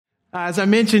As I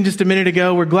mentioned just a minute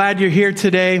ago, we're glad you're here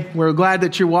today. We're glad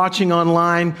that you're watching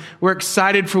online. We're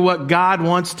excited for what God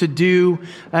wants to do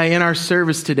in our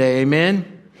service today.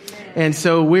 Amen? And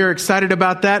so we're excited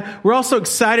about that. We're also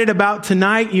excited about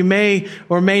tonight. You may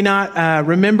or may not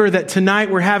remember that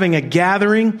tonight we're having a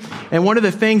gathering. And one of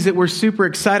the things that we're super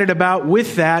excited about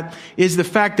with that is the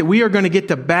fact that we are going to get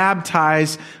to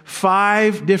baptize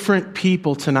 5 different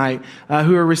people tonight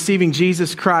who are receiving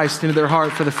Jesus Christ into their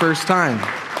heart for the first time.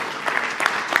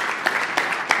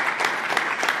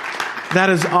 That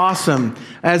is awesome.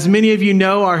 As many of you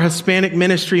know, our Hispanic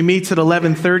ministry meets at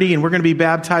 11:30, and we're going to be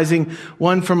baptizing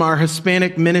one from our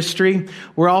Hispanic ministry.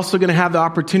 We're also going to have the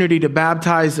opportunity to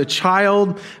baptize a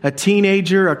child, a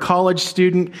teenager, a college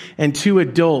student, and 2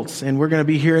 adults. And we're going to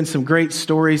be hearing some great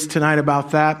stories tonight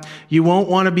about that. You won't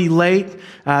want to be late.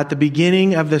 At the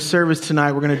beginning of the service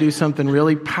tonight, we're going to do something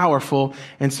really powerful,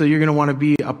 and so you're going to want to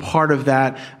be a part of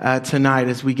that tonight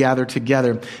as we gather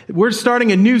together. We're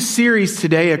starting a new series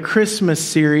today, a Christmas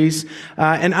series.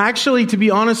 And actually, to be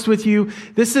honest with you,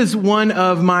 this is one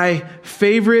of my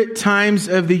favorite times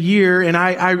of the year, and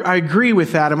I agree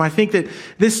with Adam. I think that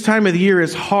this time of the year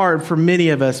is hard for many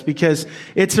of us because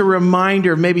it's a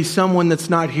reminder of maybe someone that's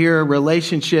not here, a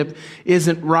relationship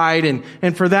isn't right,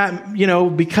 and for that,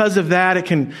 because of that,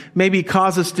 it can maybe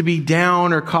cause us to be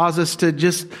down or cause us to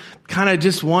just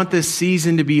want this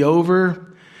season to be over.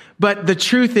 But the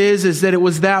truth is that it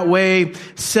was that way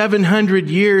 700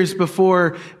 years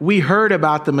before we heard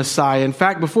about the Messiah. In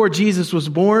fact, before Jesus was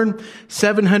born,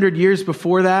 700 years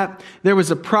before that, there was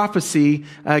a prophecy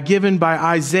given by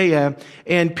Isaiah,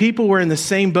 and people were in the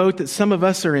same boat that some of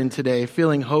us are in today,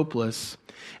 feeling hopeless.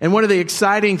 And one of the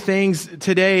exciting things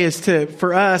today is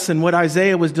for us, and what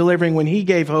Isaiah was delivering when he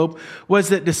gave hope, was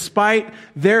that despite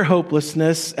their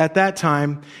hopelessness at that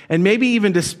time, and maybe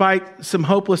even despite some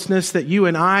hopelessness that you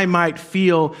and I might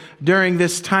feel during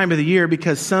this time of the year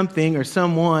because something or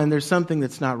someone, there's something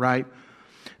that's not right,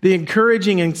 the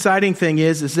encouraging and exciting thing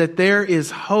is that there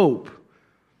is hope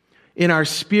in our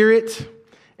spirit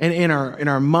and in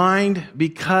our mind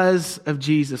because of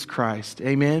Jesus Christ.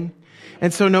 Amen?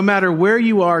 And so no matter where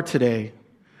you are today,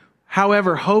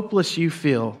 however hopeless you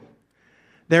feel,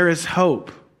 there is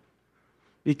hope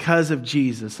because of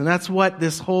Jesus. And that's what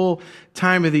this whole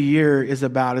time of the year is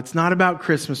about. It's not about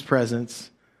Christmas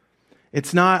presents.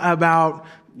 It's not about,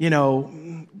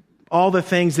 all the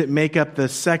things that make up the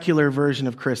secular version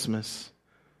of Christmas.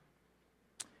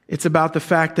 It's about the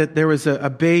fact that there was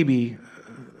a baby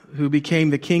who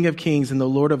became the King of Kings and the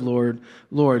Lord of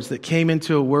Lords, that came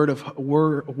into a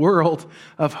world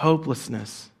of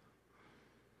hopelessness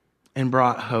and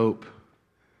brought hope.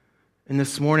 And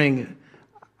this morning,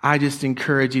 I just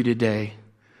encourage you today,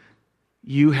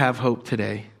 you have hope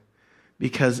today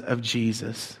because of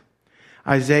Jesus.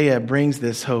 Isaiah brings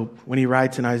this hope when he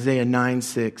writes in Isaiah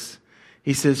 9:6.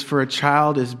 He says, "For a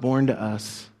child is born to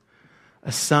us,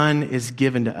 a son is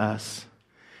given to us,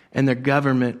 and the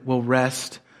government will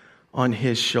rest on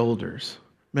his shoulders."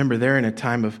 Remember, they're in a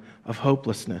time of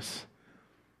hopelessness.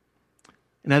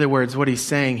 In other words, what he's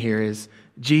saying here is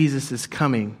Jesus is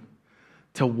coming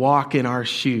to walk in our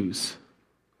shoes.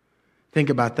 Think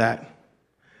about that. Have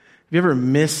you ever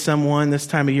missed someone this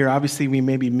time of year? Obviously, we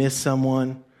maybe miss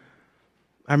someone.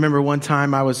 I remember one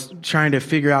time I was trying to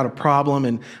figure out a problem,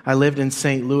 and I lived in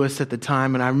St. Louis at the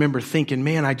time, and I remember thinking,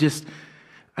 man, I just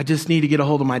need to get a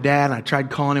hold of my dad. And I tried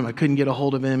calling him. I couldn't get a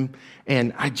hold of him.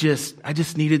 And I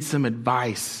just needed some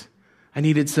advice. I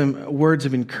needed some words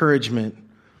of encouragement.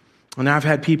 And I've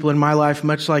had people in my life,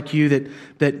 much like you,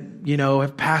 that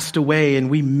have passed away, and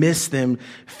we miss them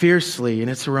fiercely. And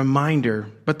it's a reminder.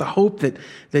 But the hope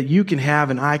that you can have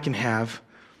and I can have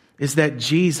is that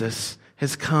Jesus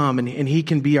has come, and he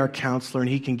can be our counselor, and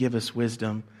he can give us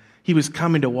wisdom. He was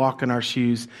coming to walk in our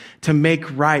shoes to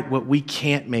make right what we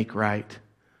can't make right.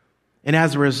 And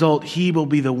as a result, he will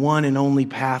be the one and only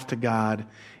path to God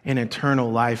and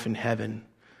eternal life in heaven.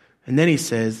 And then he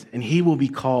says, and he will be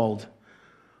called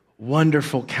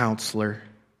Wonderful Counselor,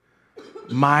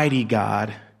 Mighty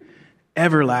God,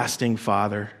 Everlasting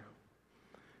Father,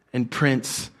 and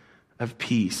Prince of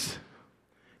Peace.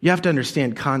 You have to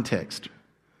understand context.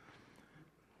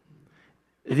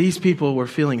 These people were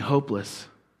feeling hopeless.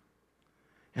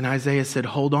 And Isaiah said,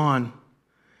 hold on,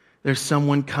 there's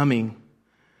someone coming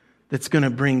that's going to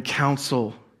bring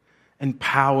counsel and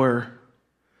power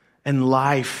and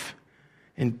life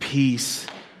and peace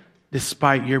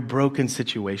despite your broken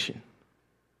situation.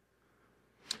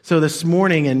 So this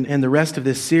morning and the rest of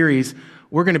this series,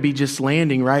 we're going to be just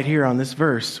landing right here on this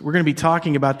verse. We're going to be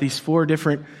talking about these 4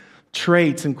 different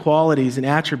traits and qualities and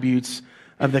attributes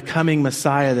of the coming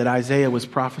Messiah that Isaiah was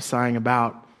prophesying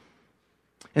about.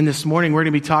 And this morning we're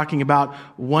going to be talking about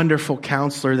wonderful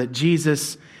counselor, that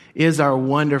Jesus is our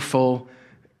wonderful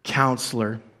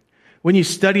counselor. When you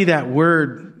study that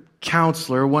word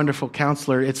counselor, wonderful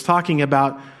counselor, it's talking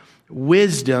about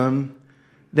wisdom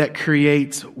that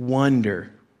creates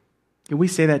wonder. Can we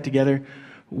say that together?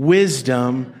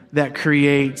 Wisdom that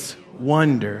creates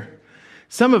wonder.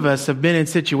 Some of us have been in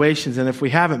situations, and if we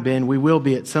haven't been, we will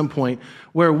be at some point,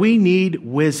 where we need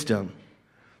wisdom.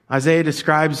 Isaiah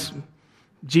describes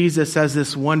Jesus as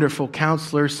this wonderful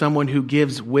counselor, someone who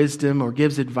gives wisdom or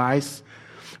gives advice.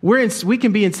 We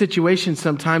can be in situations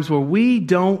sometimes where we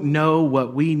don't know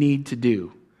what we need to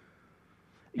do.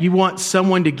 You want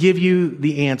someone to give you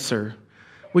the answer.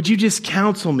 Would you just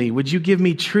counsel me? Would you give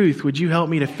me truth? Would you help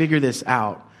me to figure this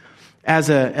out? As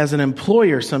an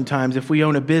employer, sometimes if we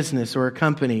own a business or a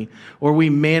company, or we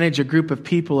manage a group of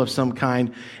people of some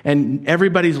kind, and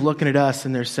everybody's looking at us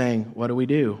and they're saying, what do we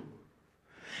do?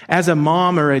 As a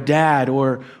mom or a dad,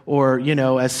 or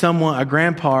as someone, a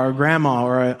grandpa or grandma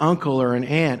or an uncle or an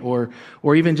aunt, or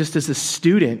even just as a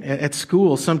student at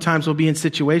school, sometimes we'll be in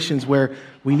situations where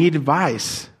we need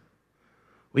advice.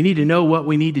 We need to know what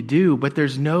we need to do, but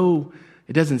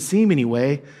it doesn't seem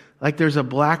anyway, like there's a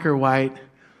black or white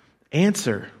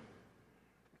answer.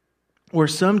 Or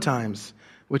sometimes,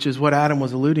 which is what Adam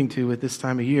was alluding to at this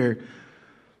time of year,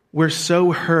 we're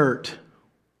so hurt,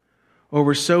 or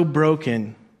we're so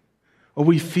broken, or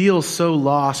we feel so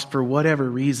lost for whatever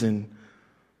reason.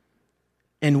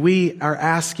 And we are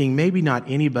asking, maybe not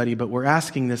anybody, but we're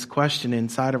asking this question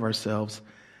inside of ourselves.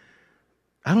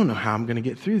 I don't know how I'm going to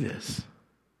get through this.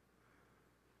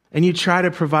 And you try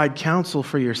to provide counsel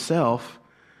for yourself,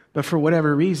 but for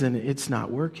whatever reason, it's not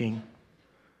working.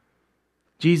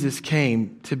 Jesus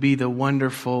came to be the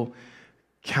wonderful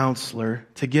counselor,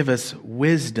 to give us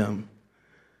wisdom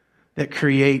that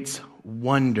creates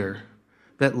wonder,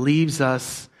 that leaves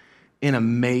us in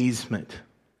amazement.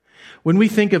 When we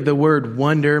think of the word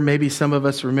wonder, maybe some of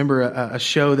us remember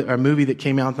a movie that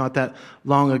came out not that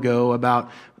long ago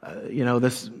about,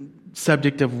 this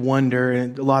subject of wonder,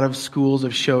 and a lot of schools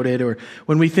have showed it. Or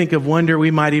when we think of wonder,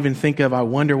 we might even think of, I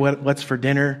wonder what's for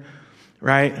dinner,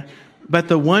 right? But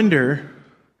the wonder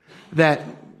that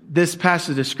this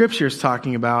passage of Scripture is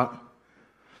talking about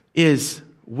is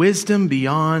wisdom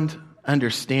beyond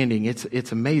understanding.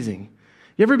 It's amazing.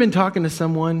 You ever been talking to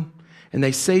someone and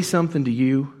they say something to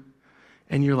you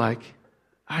and you're like,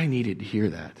 I needed to hear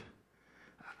that.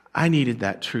 I needed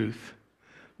that truth.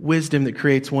 Wisdom that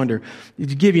creates wonder.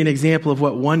 To give you an example of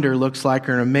what wonder looks like,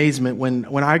 or an amazement,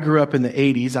 when I grew up in the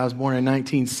 80s, I was born in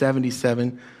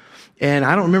 1977, and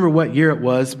I don't remember what year it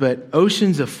was, but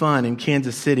Oceans of Fun in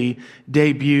Kansas City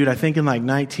debuted, I think in like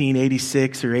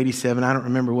 1986 or 87, I don't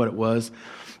remember what it was.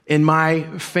 And my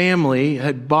family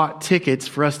had bought tickets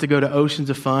for us to go to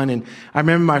Oceans of Fun, and I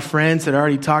remember my friends had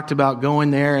already talked about going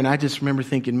there, and I just remember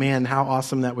thinking, man, how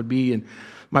awesome that would be. And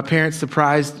my parents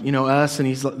surprised, us,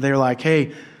 and they're like,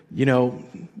 hey,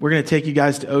 we're going to take you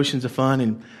guys to Oceans of Fun.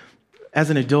 And as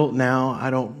an adult now, I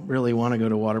don't really want to go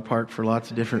to water park for lots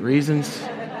of different reasons,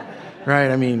 right?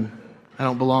 I mean, I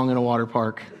don't belong in a water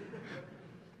park,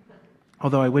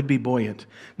 although I would be buoyant.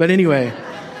 But anyway,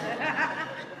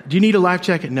 do you need a life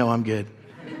jacket? No, I'm good.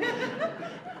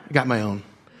 I got my own.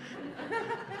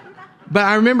 But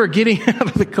I remember getting out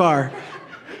of the car.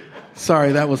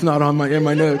 Sorry, that was not in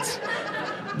my notes.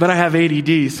 But I have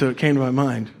ADD, so it came to my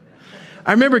mind.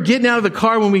 I remember getting out of the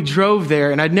car when we drove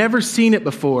there, and I'd never seen it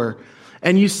before.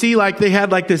 And you see, they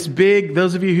had this big,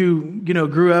 those of you who,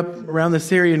 grew up around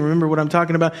this area and remember what I'm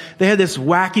talking about, they had this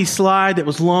wacky slide that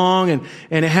was long, and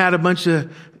it had a bunch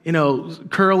of,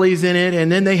 curlies in it.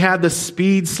 And then they had the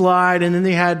speed slide, and then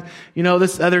they had,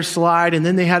 this other slide, and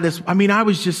then they had this. I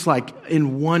was just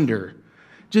in wonder,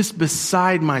 just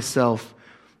beside myself,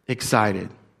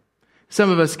 excited. Some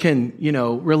of us can,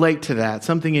 relate to that,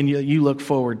 something you look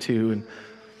forward to.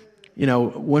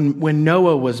 And, when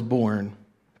Noah was born,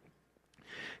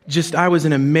 I was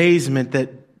in amazement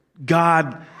that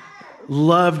God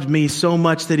loved me so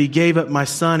much that he gave up my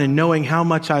son, and knowing how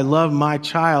much I love my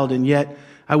child, and yet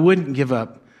I wouldn't give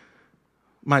up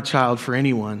my child for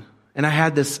anyone. And I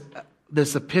had this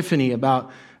epiphany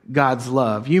about God's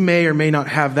love. You may or may not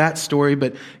have that story,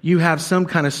 but you have some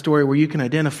kind of story where you can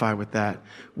identify with that.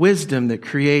 Wisdom that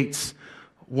creates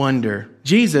wonder.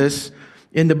 Jesus,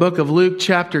 in the book of Luke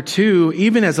chapter 2,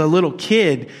 even as a little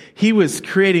kid, he was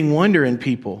creating wonder in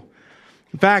people.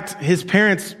 In fact, his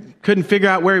parents couldn't figure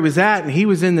out where he was at, and he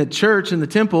was in the church, in the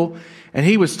temple, And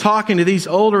he was talking to these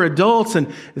older adults,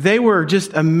 and they were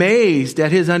just amazed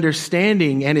at his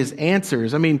understanding and his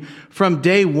answers. I mean, from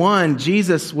day one,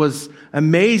 Jesus was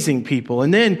amazing people.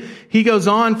 And then he goes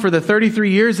on for the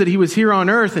 33 years that he was here on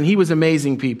earth, and he was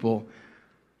amazing people.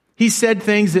 He said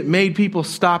things that made people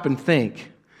stop and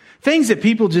think. Things that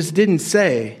people just didn't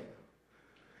say.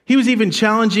 He was even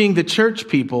challenging the church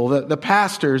people, the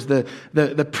pastors,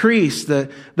 the priests,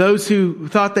 those who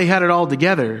thought they had it all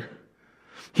together.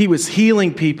 He was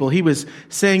healing people. He was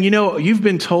saying, you've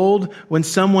been told when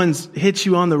someone's hits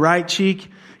you on the right cheek,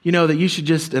 that you should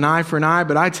just an eye for an eye,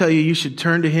 but I tell you should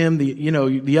turn to him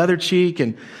the other cheek,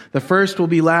 and the first will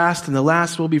be last and the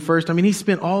last will be first. I mean, he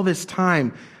spent all this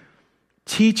time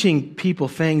teaching people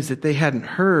things that they hadn't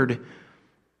heard,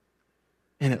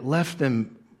 and it left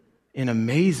them in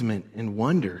amazement and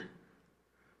wonder.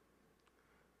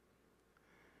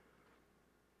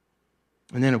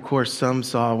 And then, of course, some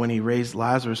saw when he raised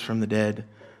Lazarus from the dead.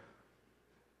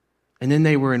 And then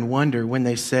they were in wonder when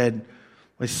they said,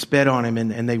 they spit on him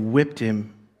and they whipped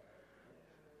him.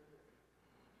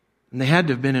 And they had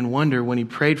to have been in wonder when he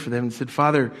prayed for them and said,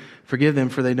 Father, forgive them,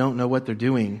 for they don't know what they're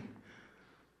doing.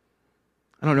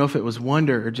 I don't know if it was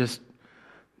wonder or just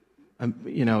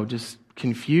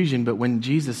confusion, but when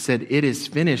Jesus said, it is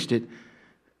finished, did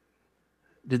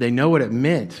they know what it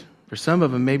meant? For some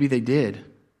of them, maybe they did.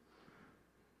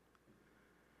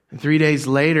 And 3 days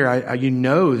later,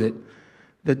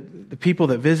 that the people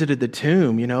that visited the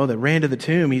tomb, that ran to the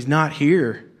tomb, he's not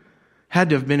here, had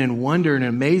to have been in wonder and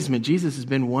amazement. Jesus has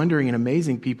been wondering and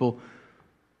amazing people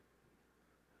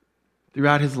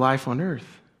throughout his life on earth.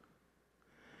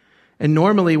 And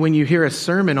normally when you hear a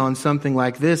sermon on something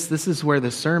like this is where the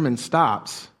sermon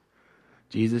stops.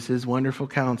 Jesus is wonderful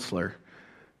counselor.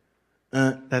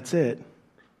 That's it.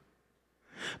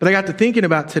 But I got to thinking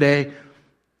about today,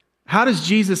 how does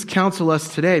Jesus counsel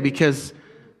us today? Because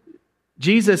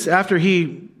Jesus, after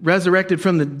he resurrected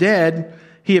from the dead,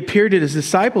 he appeared to his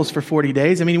disciples for 40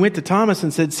 days. I mean, he went to Thomas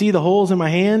and said, see the holes in my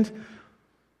hand?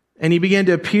 And he began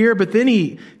to appear, but then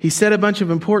he said a bunch of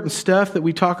important stuff that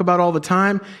we talk about all the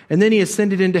time, and then he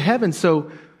ascended into heaven.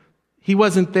 So he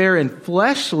wasn't there in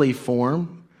fleshly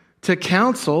form to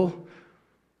counsel.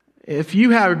 If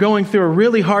you are going through a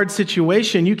really hard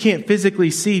situation, you can't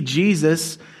physically see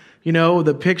Jesus,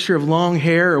 the picture of long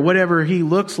hair or whatever he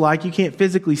looks like. You can't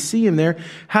physically see him there.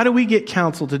 How do we get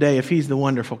counsel today if he's the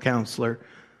wonderful counselor?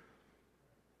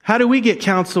 How do we get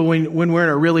counsel when we're in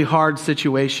a really hard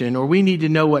situation or we need to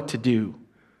know what to do?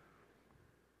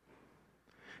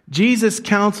 Jesus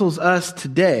counsels us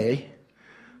today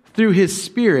through his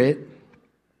Spirit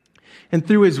and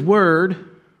through his word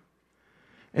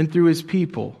and through his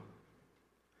people.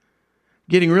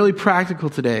 Getting really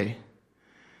practical today.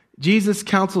 Jesus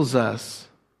counsels us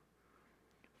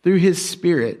through his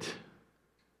Spirit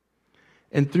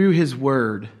and through his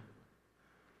word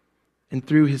and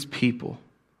through his people.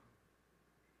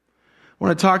 I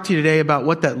want to talk to you today about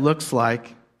what that looks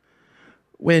like.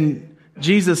 When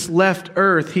Jesus left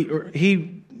earth,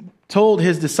 he told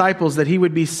his disciples that he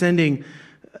would be sending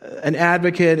an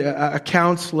advocate, a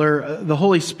counselor, the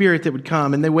Holy Spirit that would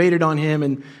come. And they waited on him,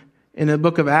 and in the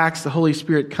book of Acts, the Holy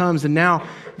Spirit comes, and now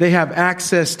they have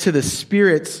access to the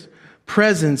Spirit's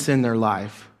presence in their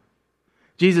life.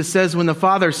 Jesus says, when the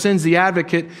Father sends the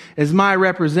advocate as my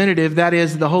representative, that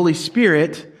is the Holy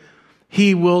Spirit,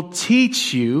 he will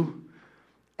teach you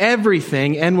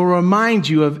everything and will remind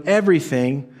you of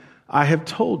everything I have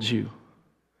told you.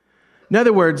 In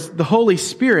other words, the Holy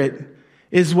Spirit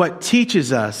is what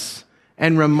teaches us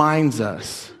and reminds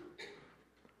us.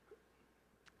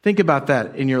 Think about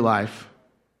that in your life.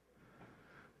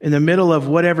 In the middle of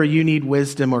whatever you need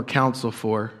wisdom or counsel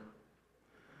for,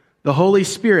 the Holy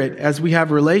Spirit, as we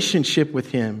have relationship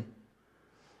with him,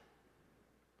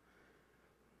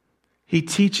 he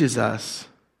teaches us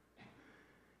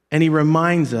and he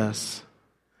reminds us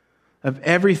of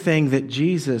everything that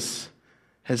Jesus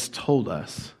has told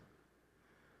us.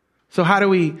 So how do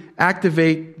we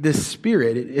activate this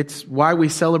Spirit? It's why we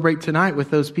celebrate tonight with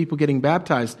those people getting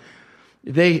baptized.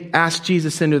 They ask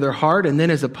Jesus into their heart, and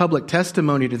then as a public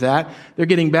testimony to that, they're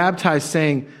getting baptized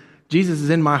saying, Jesus is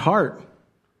in my heart,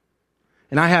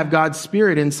 and I have God's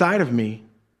Spirit inside of me.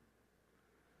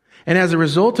 And as a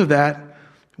result of that,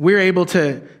 we're able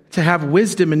to have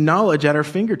wisdom and knowledge at our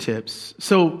fingertips.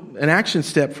 So an action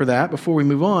step for that, before we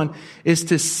move on, is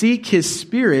to seek his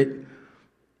Spirit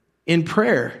in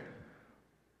prayer.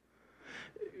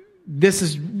 This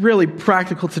is really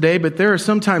practical today, but there are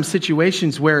sometimes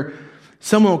situations where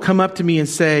someone will come up to me and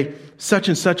say, such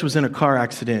and such was in a car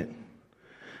accident.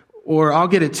 Or I'll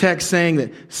get a text saying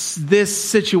that this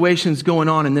situation's going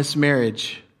on in this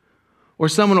marriage. Or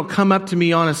someone will come up to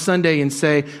me on a Sunday and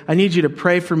say, I need you to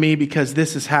pray for me because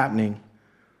this is happening.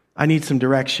 I need some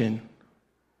direction.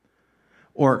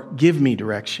 Or give me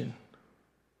direction.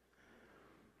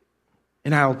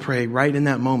 And I'll pray right in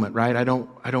that moment, right? I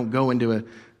don't go into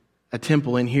a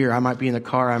temple in here. I might be in the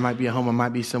car, I might be at home, I might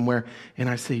be somewhere. And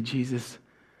I say, Jesus,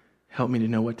 help me to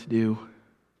know what to do.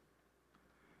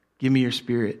 Give me your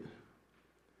Spirit.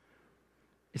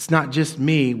 It's not just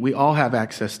me. We all have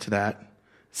access to that.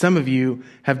 Some of you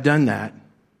have done that.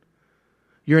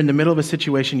 You're in the middle of a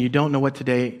situation, you don't know what to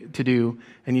do,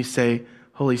 and you say,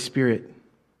 Holy Spirit,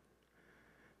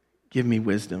 give me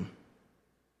wisdom.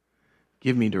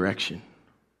 Give me direction.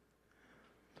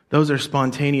 Those are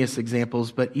spontaneous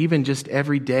examples, but even just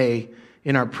every day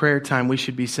in our prayer time, we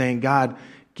should be saying, God,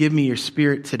 give me your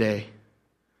Spirit today.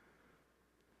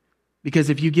 Because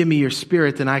if you give me your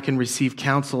Spirit, then I can receive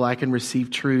counsel, I can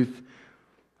receive truth,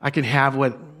 I can have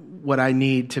what I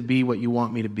need to be what you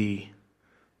want me to be.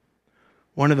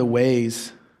 One of the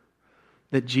ways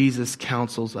that Jesus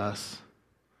counsels us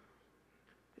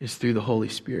is through the Holy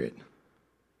Spirit.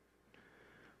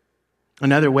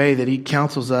 Another way that he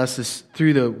counsels us is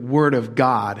through the Word of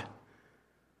God.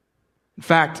 In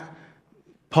fact,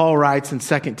 Paul writes in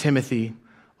 2 Timothy,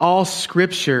 all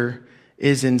Scripture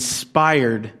is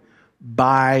inspired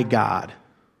by God.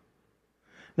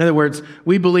 In other words,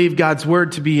 we believe God's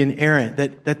Word to be inerrant,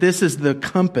 that this is the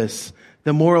compass,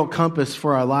 the moral compass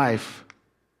for our life.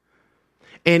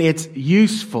 And it's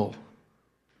useful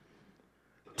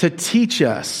to teach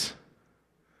us.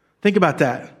 Think about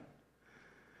that.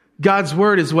 God's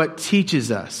Word is what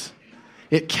teaches us.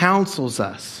 It counsels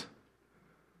us.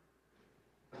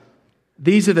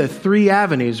 These are the three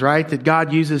avenues, right, that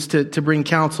God uses to bring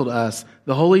counsel to us.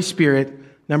 The Holy Spirit.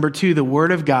 Number 2, the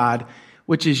Word of God,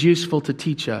 which is useful to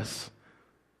teach us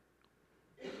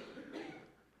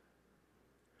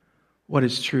what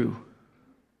is true.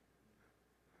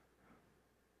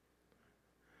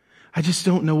 I just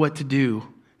don't know what to do.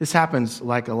 This happens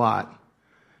like a lot.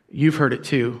 You've heard it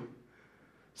too.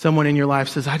 Someone in your life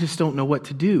says, I just don't know what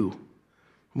to do.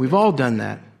 We've all done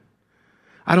that.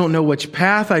 I don't know which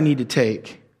path I need to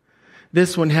take.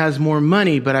 This one has more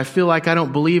money, but I feel like I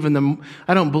don't believe in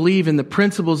the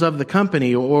principles of the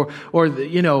company, or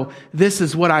this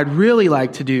is what I'd really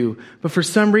like to do. But for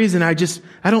some reason, I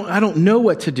don't know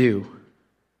what to do.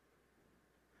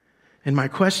 And my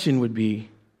question would be,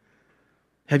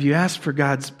 have you asked for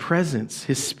God's presence,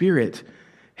 His Spirit?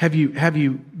 Have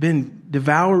you been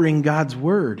devouring God's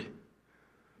Word?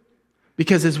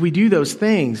 Because as we do those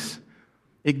things,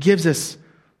 it gives us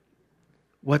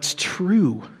what's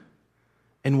true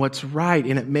and what's right,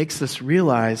 and it makes us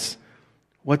realize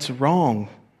what's wrong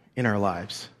in our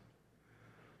lives.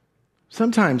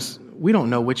 Sometimes we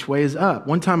don't know which way is up.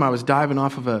 One time I was diving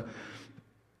off of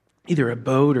either a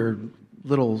boat or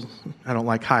little, I don't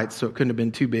like heights, so it couldn't have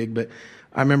been too big, but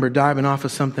I remember diving off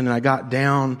of something and I got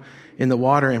down in the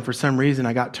water, and for some reason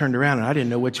I got turned around and I didn't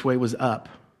know which way was up.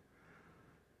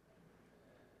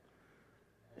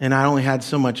 And I only had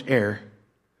so much air.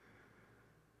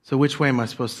 So which way am I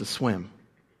supposed to swim?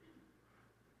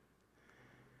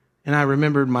 And I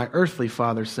remembered my earthly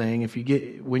father saying,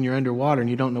 when you're underwater and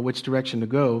you don't know which direction to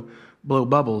go, blow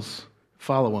bubbles,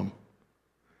 follow them.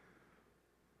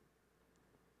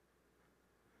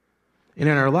 And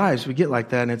in our lives, we get like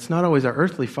that, and it's not always our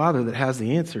earthly father that has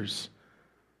the answers.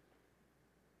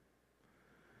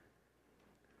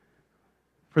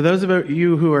 For those of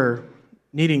you who are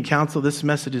needing counsel, this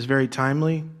message is very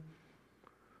timely.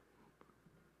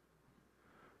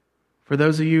 For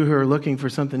those of you who are looking for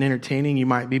something entertaining, you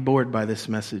might be bored by this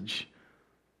message.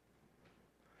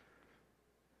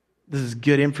 This is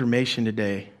good information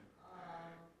today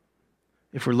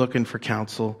if we're looking for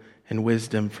counsel and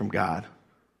wisdom from God.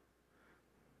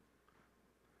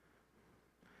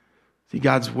 See,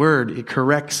 God's Word, it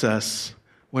corrects us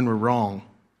when we're wrong.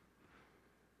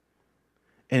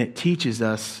 And it teaches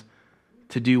us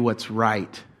to do what's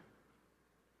right.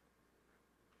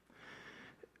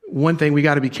 One thing we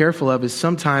got to be careful of is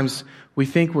sometimes we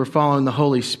think we're following the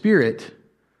Holy Spirit.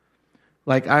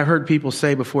 Like I heard people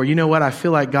say before, you know what? I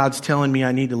feel like God's telling me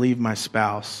I need to leave my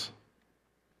spouse.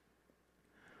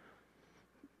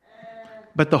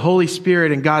 But the Holy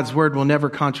Spirit and God's Word will never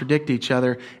contradict each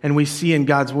other. And we see in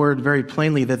God's Word very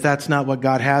plainly that that's not what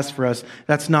God has for us.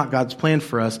 That's not God's plan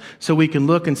for us. So we can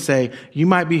look and say, you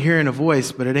might be hearing a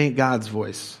voice, but it ain't God's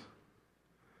voice.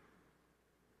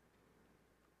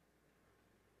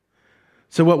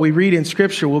 So what we read in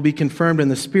Scripture will be confirmed in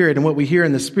the Spirit, and what we hear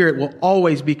in the Spirit will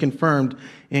always be confirmed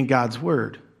in God's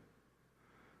Word.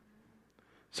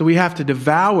 So we have to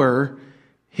devour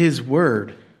His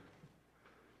Word.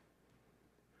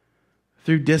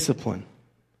 through discipline.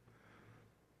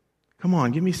 Come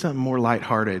on, give me something more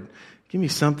lighthearted. Give me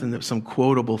something some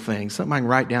quotable thing, something I can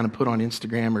write down and put on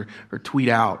Instagram or tweet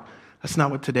out. That's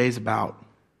not what today's about.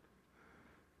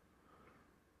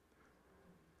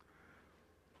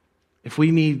 If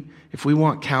we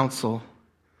want counsel,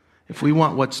 if we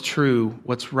want what's true,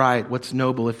 what's right, what's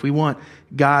noble, if we want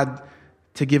God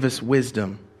to give us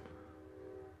wisdom,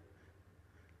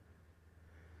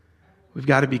 we've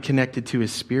got to be connected to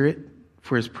His Spirit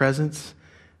for His presence,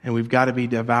 and we've got to be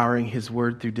devouring His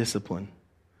Word through discipline.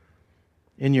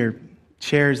 In your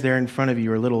chairs there in front of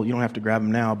you are little, you don't have to grab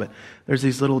them now, but there's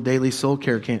these little daily soul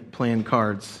care plan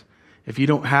cards. If you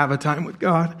don't have a time with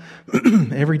God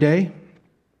every day,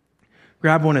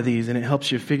 grab one of these and it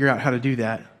helps you figure out how to do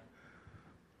that.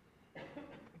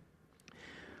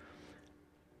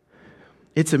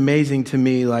 It's amazing to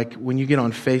me, like when you get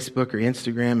on Facebook or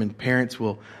Instagram and parents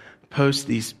will post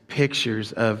these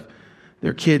pictures of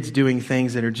their kids doing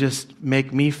things that are just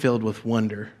make me filled with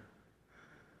wonder.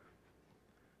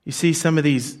 You see some of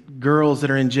these girls that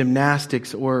are in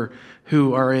gymnastics or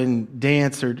who are in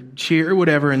dance or cheer or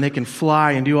whatever, and they can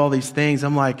fly and do all these things.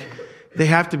 I'm like, they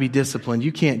have to be disciplined.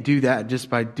 You can't do that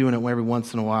just by doing it every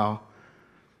once in a while.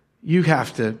 You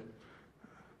have to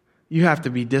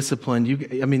be disciplined.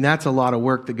 That's a lot of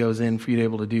work that goes in for you to be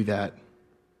able to do that.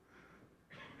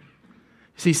 You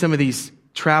see some of these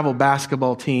travel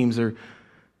basketball teams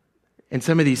and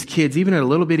some of these kids, even at a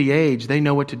little bitty age, they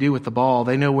know what to do with the ball.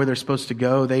 They know where they're supposed to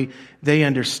go. They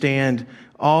understand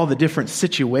all the different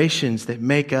situations that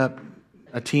make up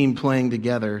a team playing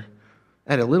together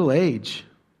at a little age,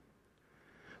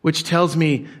 which tells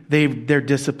me they're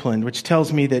disciplined, which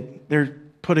tells me that they're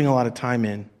putting a lot of time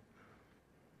in.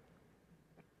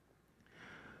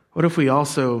 What if we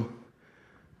also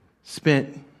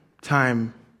spent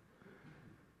time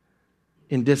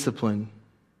in discipline,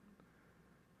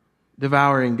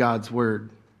 devouring God's Word?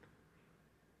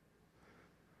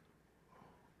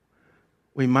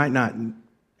 We might not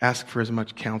ask for as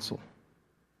much counsel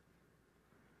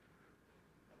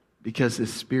because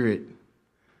His Spirit,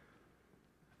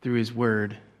 through His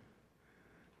Word,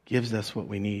 gives us what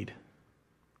we need.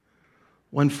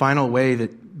 One final way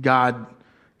that God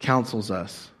counsels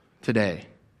us today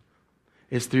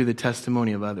is through the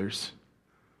testimony of others.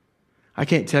 I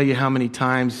can't tell you how many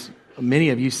times many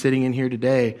of you sitting in here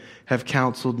today have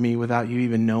counseled me without you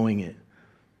even knowing it.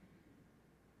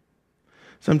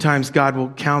 Sometimes God will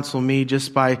counsel me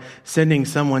just by sending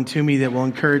someone to me that will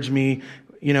encourage me,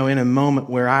 in a moment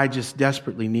where I just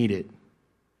desperately need it.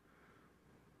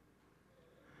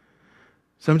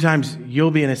 Sometimes you'll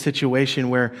be in a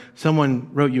situation where someone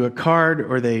wrote you a card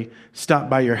or they stopped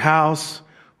by your house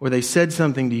or they said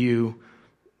something to you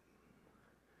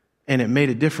and it made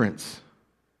a difference.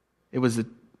 It was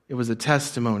a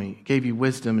testimony. It gave you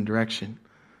wisdom and direction.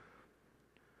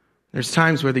 There's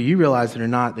times, whether you realize it or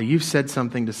not, that you've said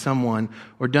something to someone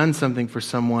or done something for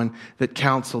someone that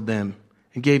counseled them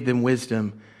and gave them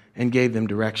wisdom and gave them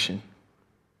direction.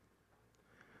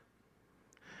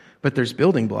 But there's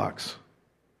building blocks.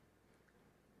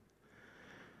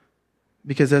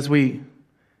 Because as we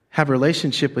have a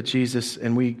relationship with Jesus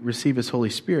and we receive His Holy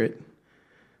Spirit,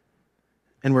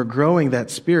 and we're growing that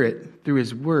Spirit through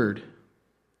His Word,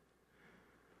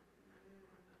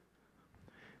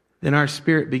 then our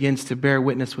spirit begins to bear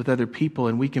witness with other people,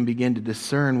 and we can begin to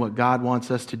discern what God wants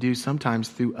us to do sometimes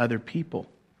through other people.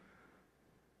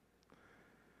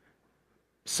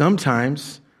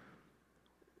 Sometimes,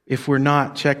 if we're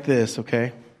not, check this,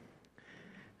 okay?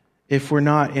 If we're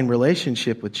not in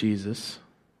relationship with Jesus,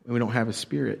 and we don't have His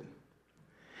Spirit,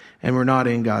 and we're not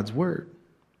in God's Word,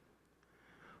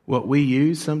 what we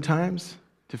use sometimes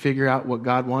to figure out what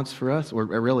God wants for us, or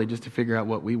really just to figure out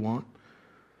what we want,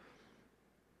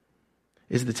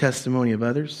 is the testimony of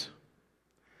others.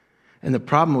 And the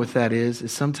problem with that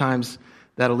is sometimes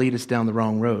that'll lead us down the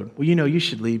wrong road. Well, you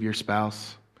should leave your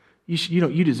spouse.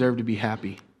 You deserve to be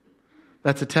happy.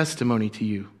 That's a testimony to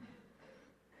you.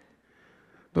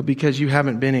 But because you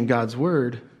haven't been in God's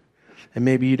Word, and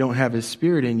maybe you don't have His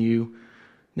Spirit in you,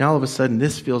 now all of a sudden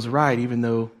this feels right even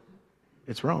though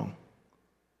it's wrong.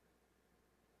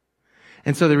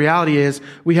 And so the reality is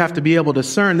we have to be able to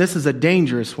discern. This is a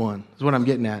dangerous one, is what I'm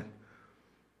getting at.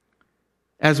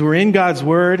 As we're in God's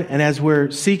Word and as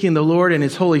we're seeking the Lord and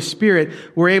His Holy Spirit,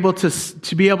 we're able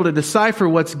to be able to decipher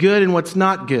what's good and what's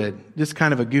not good. Just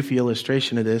kind of a goofy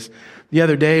illustration of this. The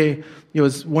other day, it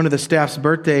was one of the staff's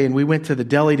birthday, and we went to the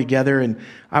deli together, and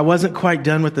I wasn't quite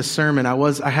done with the sermon.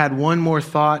 I had one more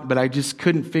thought, but I just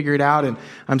couldn't figure it out, and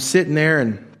I'm sitting there,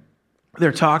 and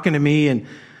they're talking to me, and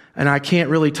I can't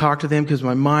really talk to them because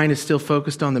my mind is still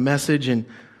focused on the message, and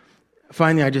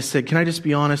finally I just said, can I just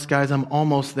be honest, guys? I'm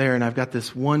almost there, and I've got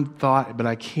this one thought, but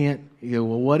I can't. You go,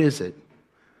 well, what is it?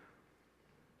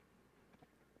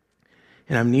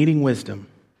 And I'm needing wisdom.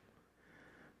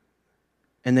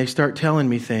 And they start telling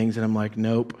me things, and I'm like,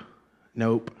 nope.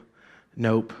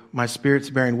 My spirit's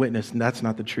bearing witness, and that's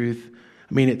not the truth.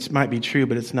 I mean, it might be true,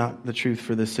 but it's not the truth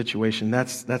for this situation.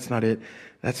 That's not it.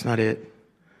 That's not it.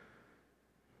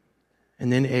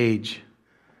 And then age.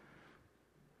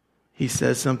 He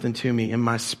says something to me in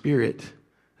my spirit.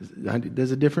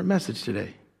 There's a different message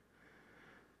today.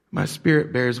 My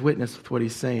spirit bears witness with what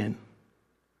he's saying.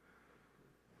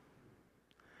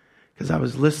 Because I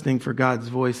was listening for God's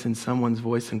voice in someone's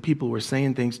voice, and people were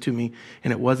saying things to me,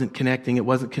 and it wasn't connecting, it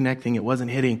wasn't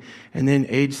hitting. And then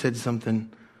age said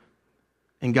something,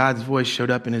 and God's voice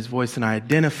showed up in his voice, and I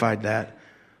identified that.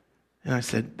 And I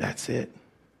said, that's it.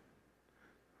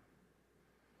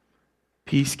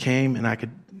 Peace came, and I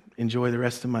could enjoy the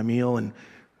rest of my meal and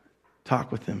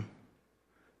talk with him.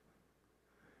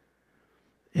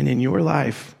 And in your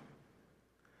life,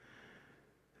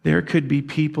 there could be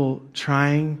people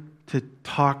trying to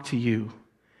talk to you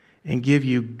and give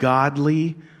you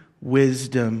godly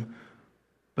wisdom,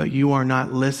 but you are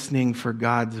not listening for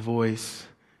God's voice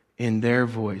in their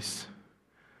voice.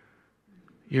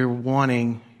 You're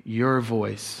wanting your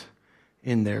voice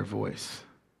in their voice.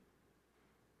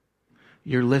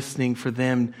 You're listening for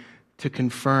them to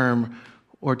confirm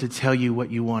or to tell you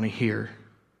what you want to hear,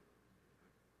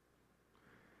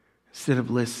 instead of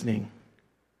listening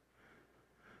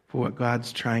for what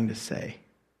God's trying to say.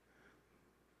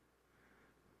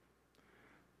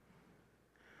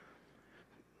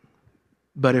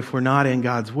 But if we're not in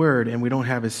God's Word and we don't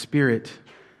have His Spirit,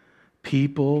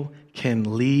 people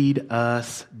can lead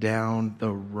us down the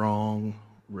wrong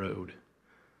road.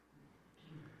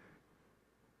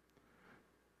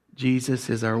 Jesus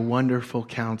is our wonderful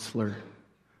counselor.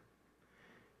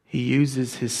 He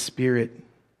uses His Spirit.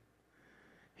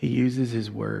 He uses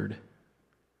His Word.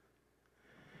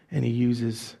 And He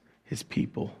uses His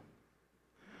people.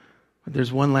 But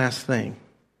there's one last thing.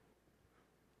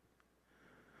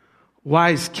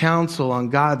 Wise counsel on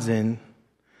God's end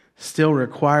still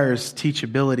requires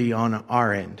teachability on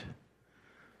our end.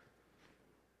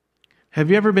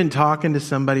 Have you ever been talking to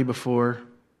somebody before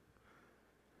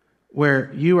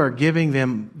where you are giving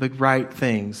them the right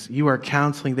things? You are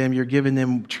counseling them, you're giving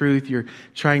them truth, you're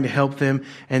trying to help them,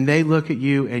 and they look at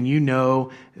you and you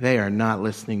know they are not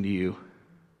listening to you.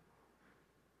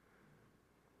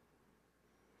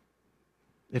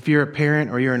 If you're a parent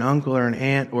or you're an uncle or an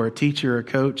aunt or a teacher or a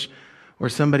coach or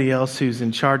somebody else who's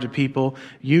in charge of people,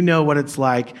 you know what it's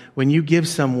like when you give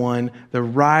someone the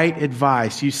right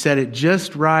advice. You said it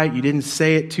just right. You didn't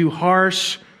say it too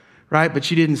harsh, right? But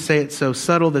you didn't say it so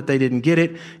subtle that they didn't get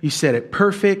it. You said it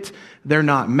perfect. They're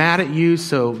not mad at you,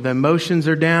 so the emotions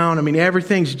are down. I mean,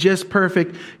 everything's just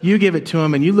perfect. You give it to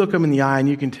them and you look them in the eye and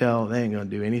you can tell they ain't going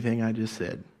to do anything I just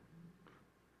said.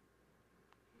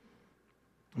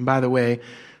 And by the way,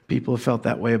 people have felt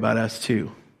that way about us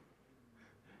too.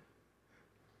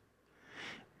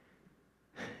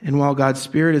 And while God's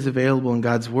Spirit is available and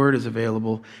God's Word is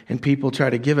available, and people try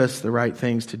to give us the right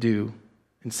things to do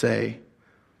and say,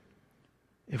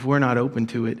 if we're not open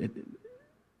to it, it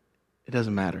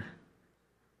doesn't matter.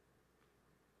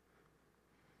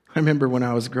 I remember when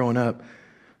I was growing up,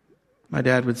 my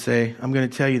dad would say, I'm going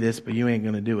to tell you this, but you ain't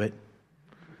going to do it.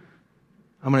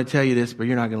 I'm going to tell you this, but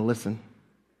you're not going to listen.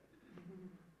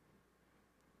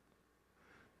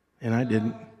 And I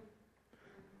didn't.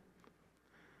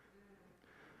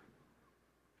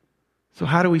 So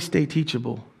how do we stay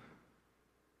teachable?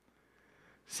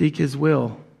 Seek His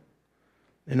will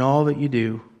in all that you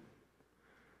do,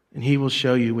 and He will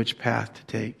show you which path to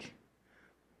take.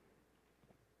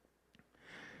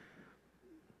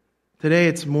 Today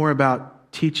it's more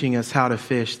about teaching us how to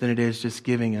fish than it is just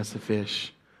giving us a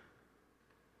fish.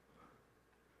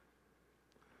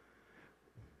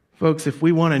 Folks, if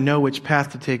we want to know which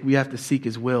path to take, we have to seek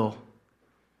His will.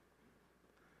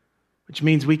 Which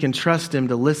means we can trust Him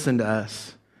to listen to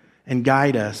us and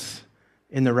guide us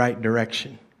in the right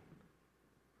direction.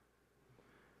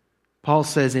 Paul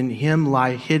says, in Him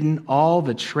lie hidden all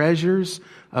the treasures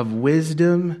of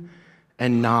wisdom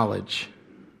and knowledge.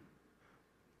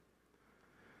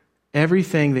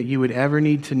 Everything that you would ever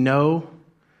need to know,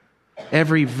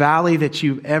 every valley that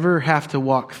you ever have to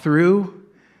walk through,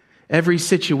 every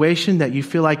situation that you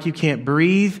feel like you can't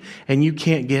breathe and you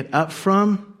can't get up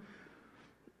from,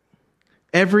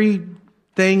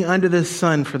 everything under the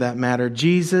sun for that matter,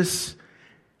 Jesus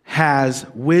has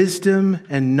wisdom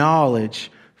and knowledge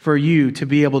for you to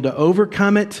be able to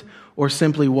overcome it or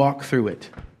simply walk through it.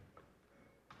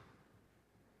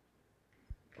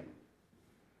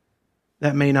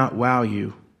 That may not wow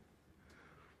you,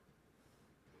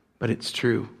 but it's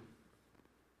true.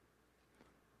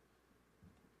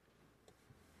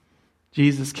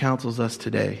 Jesus counsels us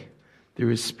today through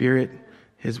His Spirit,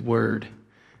 His Word,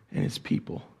 and His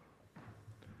people.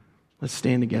 Let's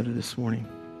stand together this morning.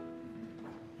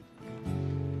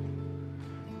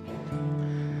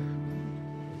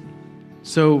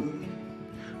 So,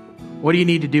 what do you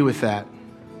need to do with that?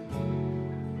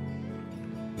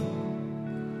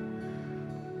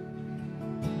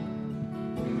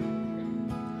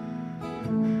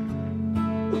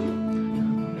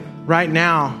 Right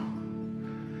now,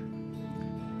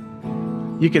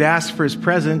 you could ask for His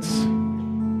presence.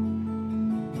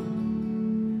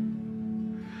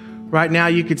 Right now,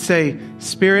 you could say,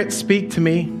 Spirit, speak to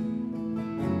me.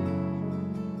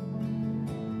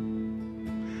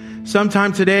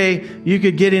 Sometime today, you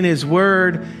could get in His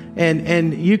Word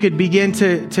and you could begin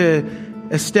to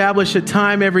establish a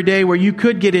time every day where you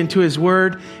could get into His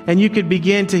Word and you could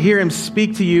begin to hear Him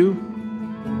speak to you.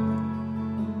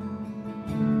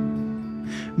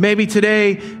 Maybe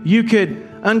today you could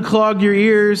unclog your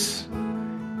ears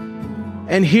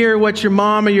and hear what your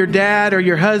mom or your dad or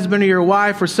your husband or your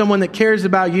wife or someone that cares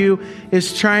about you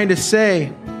is trying to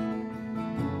say.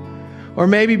 Or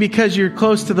maybe because you're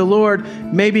close to the Lord,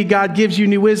 maybe God gives you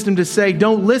new wisdom to say,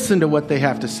 don't listen to what they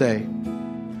have to say.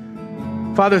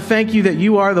 Father, thank you that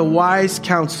you are the wise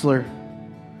counselor.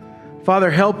 Father,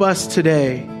 help us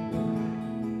today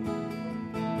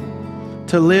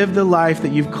to live the life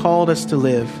that you've called us to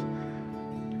live.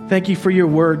 Thank you for your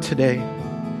word today.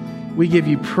 We give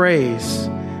you praise.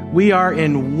 We are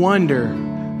in wonder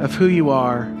of who you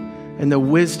are and the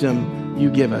wisdom you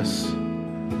give us.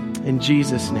 In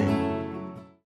Jesus' name.